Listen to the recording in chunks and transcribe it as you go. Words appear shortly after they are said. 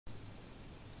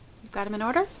Got them in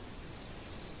order?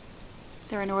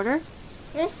 They're in order?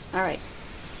 All right.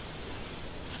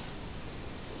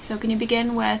 So can you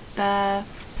begin with the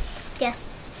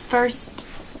first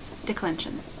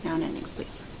declension noun endings,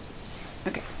 please?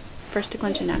 Okay. First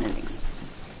declension noun endings.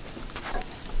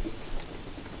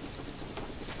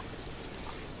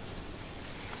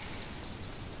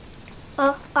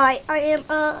 I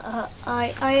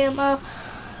am a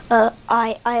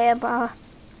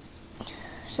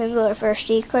singular first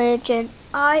declension.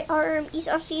 I arm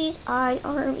isoses.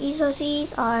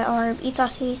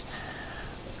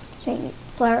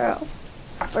 Singular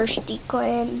first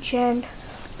declension.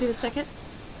 Do the second.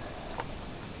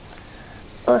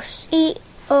 O.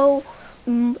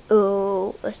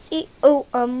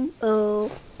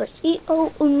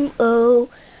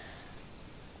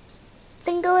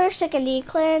 Singular second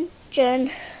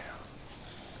declension.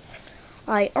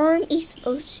 I arm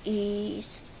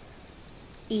isoses.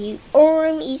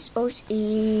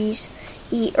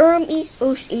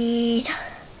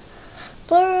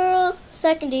 Plural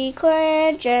second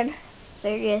declension.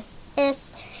 Various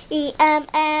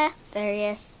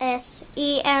various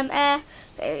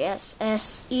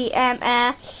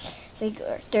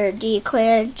singular third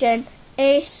declension.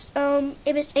 Ibis.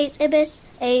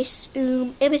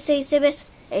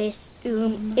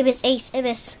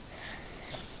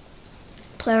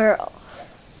 Plural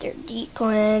third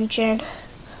declension.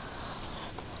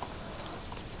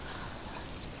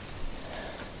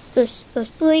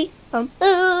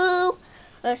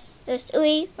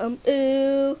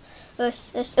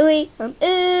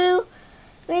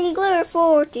 Singular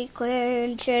fourth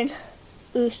declension.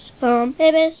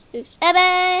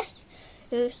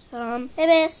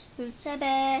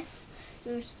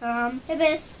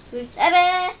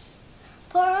 Ibis.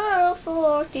 Plural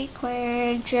fourth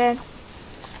declension.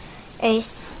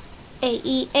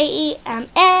 ACAMA.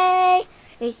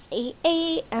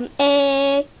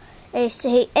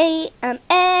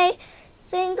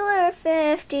 Singular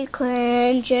fifth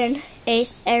declension.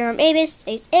 Arum abis.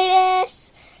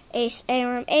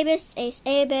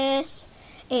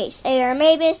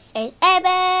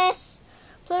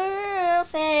 Plural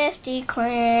fifth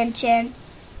declension.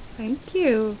 Thank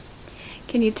you.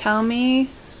 Can you tell me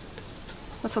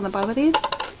what's on the bottom of these?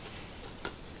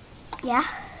 Yeah.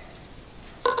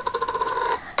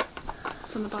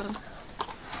 What's on the bottom?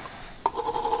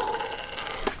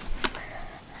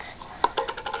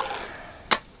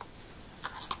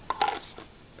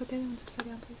 Put the other ones upside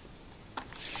down, please.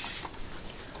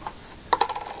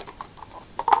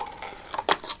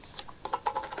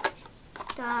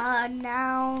 The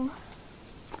noun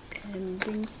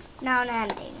Endings. noun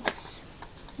endings.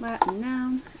 Latin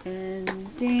noun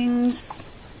endings.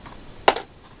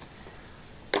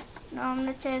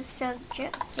 Nominative,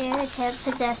 subject, genitive,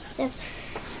 possessive.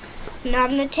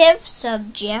 Nominative,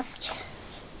 subject,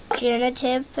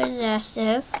 genitive,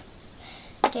 possessive.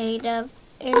 Dative,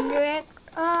 indirect,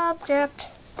 object.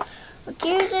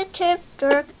 Accusative,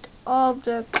 direct,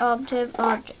 object of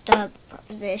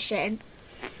preposition.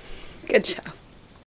 Good job.